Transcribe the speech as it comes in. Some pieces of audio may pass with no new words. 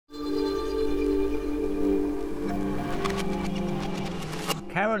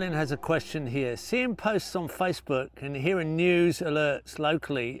Carolyn has a question here. Seeing posts on Facebook and hearing news alerts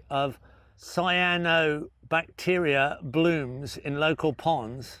locally of cyanobacteria blooms in local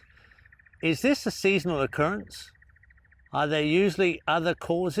ponds, is this a seasonal occurrence? Are there usually other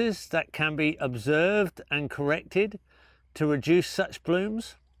causes that can be observed and corrected to reduce such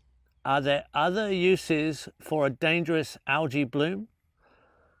blooms? Are there other uses for a dangerous algae bloom?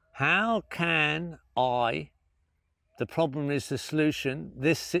 How can the problem is the solution,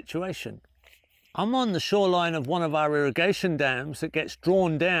 this situation? I'm on the shoreline of one of our irrigation dams that gets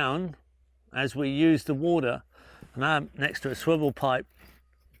drawn down as we use the water, and I'm next to a swivel pipe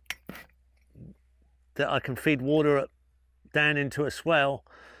that I can feed water down into a swell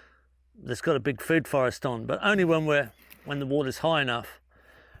that's got a big food forest on, but only when the water's high enough.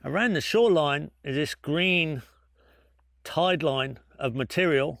 Around the shoreline is this green tide line of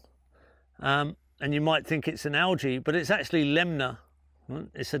material, and you might think it's an algae, but it's actually lemna.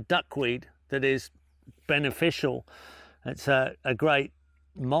 It's a duckweed that is beneficial. It's a great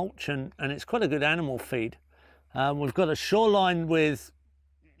mulch, and it's quite a good animal feed. We've got a shoreline with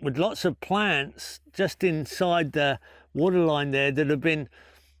lots of plants just inside the waterline there that have been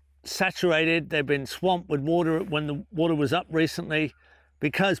saturated. They've been swamped with water when the water was up recently,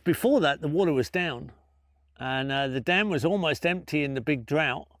 because before that the water was down, and the dam was almost empty in the big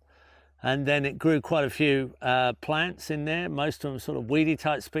drought, and then it grew quite a few plants in there, most of them sort of weedy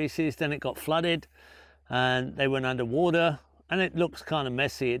type species. Then it got flooded and they went underwater, and it looks kind of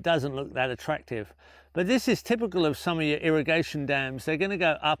messy. It doesn't look that attractive. But this is typical of some of your irrigation dams. They're going to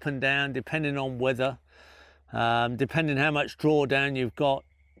go up and down depending on weather, depending how much drawdown you've got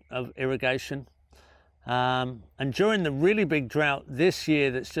of irrigation. And during the really big drought this year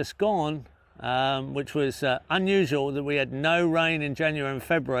that's just gone, which was unusual, that we had no rain in January and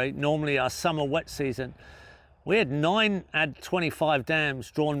February, normally our summer wet season, we had 9 out of 25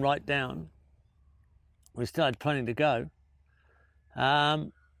 dams drawn right down. We still had plenty to go.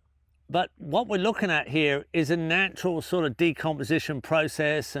 But what we're looking at here is a natural sort of decomposition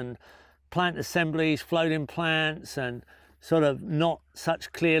process, and plant assemblies, floating plants, and sort of not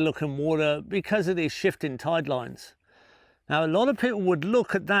such clear looking water because of these shifting tide lines. Now, a lot of people would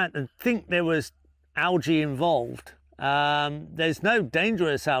look at that and think there was algae involved. There's no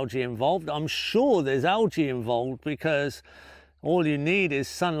dangerous algae involved. I'm sure there's algae involved because all you need is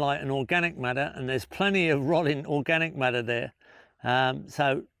sunlight and organic matter, and there's plenty of rotting organic matter there.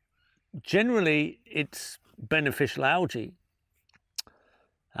 So generally it's beneficial algae.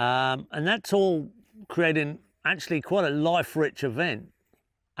 And that's all creating actually quite a life-rich event.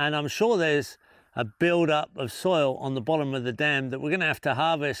 And I'm sure there's a build-up of soil on the bottom of the dam that we're going to have to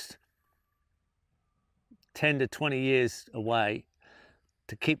harvest 10 to 20 years away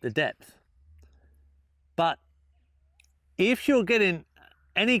to keep the depth. But if you're getting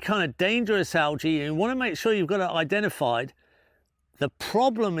any kind of dangerous algae, you want to make sure you've got it identified. The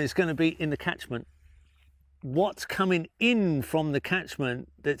problem is going to be in the catchment. What's coming in from the catchment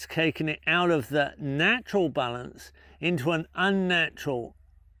that's taking it out of the natural balance into an unnatural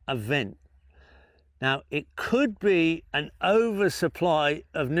event. Now, it could be an oversupply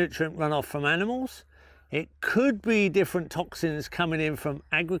of nutrient runoff from animals. It could be different toxins coming in from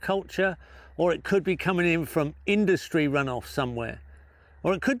agriculture, or it could be coming in from industry runoff somewhere.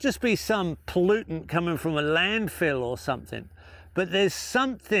 Or it could just be some pollutant coming from a landfill or something. But there's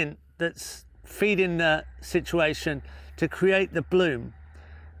something that's feeding the situation to create the bloom.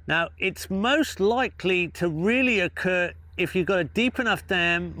 Now, it's most likely to really occur if you've got a deep enough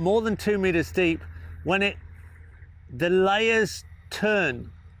dam, more than 2 meters deep, when the layers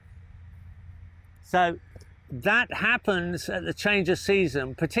turn. So that happens at the change of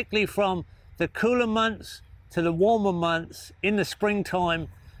season, particularly from the cooler months to the warmer months. In the springtime,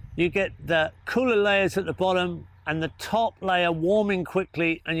 you get the cooler layers at the bottom and the top layer warming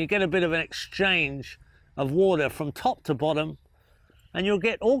quickly, and you get a bit of an exchange of water from top to bottom, and you'll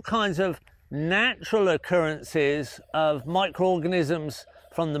get all kinds of natural occurrences of microorganisms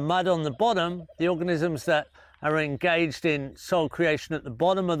from the mud on the bottom, the organisms that are engaged in soil creation at the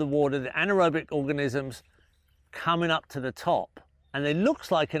bottom of the water, the anaerobic organisms coming up to the top. And it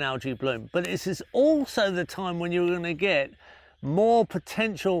looks like an algae bloom, but this is also the time when you're going to get more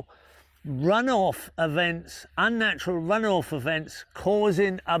potential runoff events, unnatural runoff events,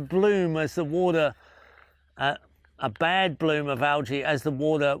 causing a bloom as the water, a bad bloom of algae as the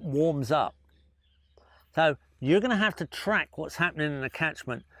water warms up. So you're going to have to track what's happening in the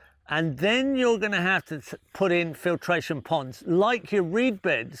catchment, and then you're going to have to put in filtration ponds like your reed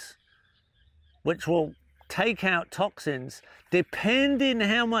beds, which will take out toxins depending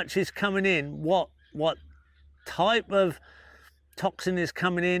how much is coming in, what type of toxin is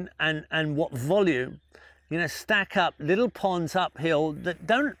coming in and what volume. You know, stack up little ponds uphill that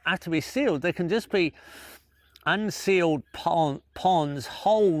don't have to be sealed. They can just be unsealed ponds,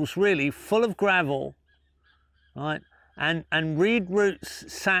 holes really, full of gravel, right? And reed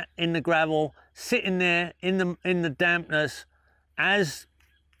roots sat in the gravel, sitting there in the dampness. As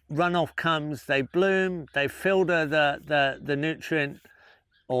runoff comes, they bloom, they filter the nutrient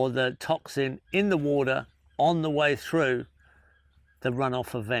or the toxin in the water on the way through the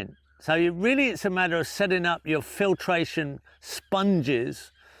runoff event. So it's a matter of setting up your filtration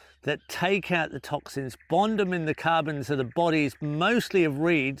sponges that take out the toxins, bond them in the carbons of the bodies, mostly of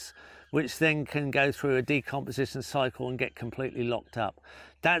reeds, which then can go through a decomposition cycle and get completely locked up.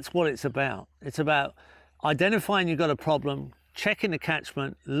 That's what it's about. It's about identifying you've got a problem, checking the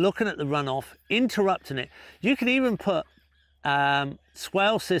catchment, looking at the runoff, interrupting it. You can even put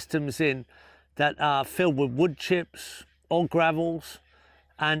swale systems in that are filled with wood chips or gravels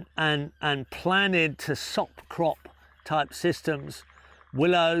and planted to sop crop type systems.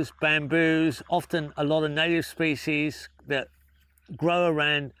 Willows, bamboos, often a lot of native species that grow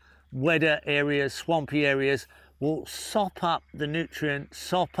around wetter areas, swampy areas, will sop up the nutrient,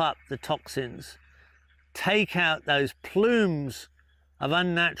 sop up the toxins, take out those plumes of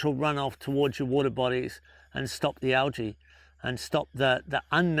unnatural runoff towards your water bodies and stop the algae and stop the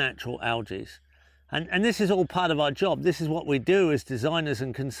unnatural algae. And this is all part of our job. This is what we do as designers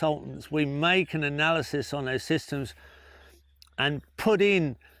and consultants. We make an analysis on those systems and put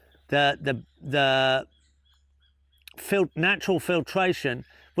in the natural filtration,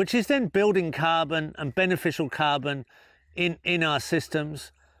 which is then building carbon and beneficial carbon in our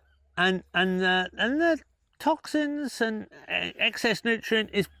systems, and the toxins and excess nutrient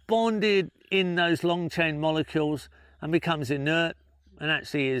is bonded in those long chain molecules and becomes inert, and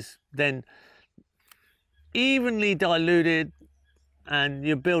actually is then evenly diluted, and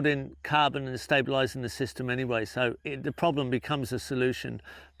you're building carbon and stabilizing the system anyway. So the problem becomes a solution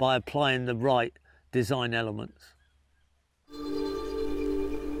by applying the right design elements.